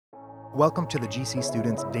Welcome to the GC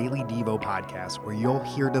Students Daily Devo podcast, where you'll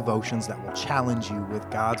hear devotions that will challenge you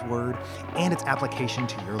with God's Word and its application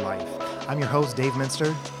to your life. I'm your host, Dave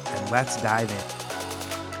Minster, and let's dive in.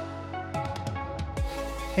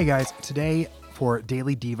 Hey guys, today for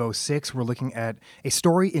Daily Devo 6, we're looking at a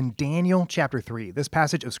story in Daniel chapter 3. This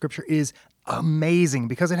passage of scripture is amazing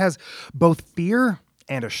because it has both fear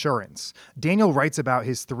and assurance. Daniel writes about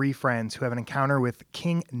his three friends who have an encounter with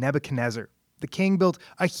King Nebuchadnezzar. The king built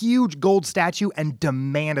a huge gold statue and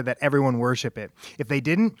demanded that everyone worship it. If they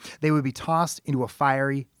didn't, they would be tossed into a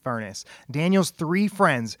fiery furnace. Daniel's three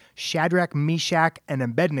friends, Shadrach, Meshach, and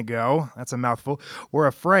Abednego, that's a mouthful, were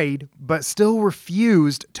afraid, but still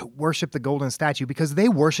refused to worship the golden statue because they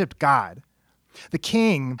worshiped God. The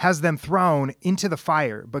king has them thrown into the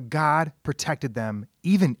fire, but God protected them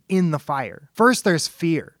even in the fire. First, there's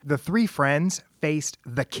fear. The three friends faced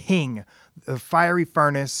the king, the fiery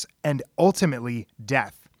furnace, and ultimately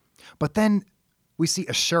death. But then we see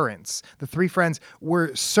assurance. The three friends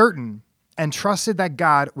were certain and trusted that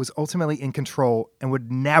God was ultimately in control and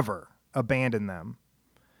would never abandon them.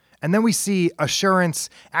 And then we see assurance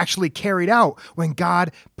actually carried out when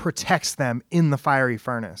God protects them in the fiery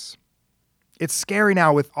furnace. It's scary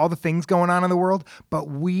now with all the things going on in the world, but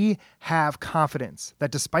we have confidence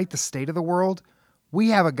that despite the state of the world, we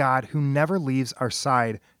have a God who never leaves our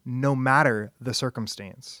side no matter the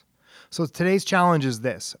circumstance. So today's challenge is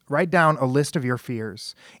this. Write down a list of your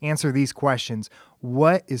fears. Answer these questions.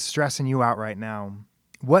 What is stressing you out right now?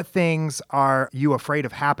 What things are you afraid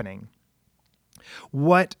of happening?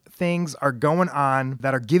 What things are going on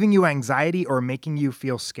that are giving you anxiety or making you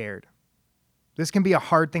feel scared? This can be a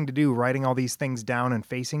hard thing to do, writing all these things down and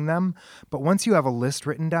facing them. But once you have a list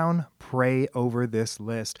written down, pray over this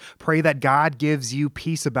list. Pray that God gives you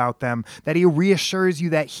peace about them, that He reassures you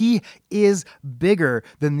that He is bigger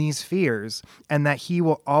than these fears, and that He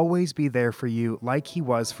will always be there for you like He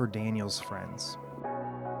was for Daniel's friends.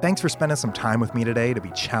 Thanks for spending some time with me today to be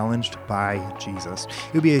challenged by Jesus.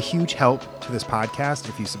 It would be a huge help to this podcast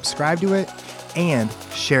if you subscribe to it and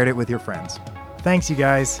shared it with your friends. Thanks, you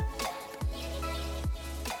guys.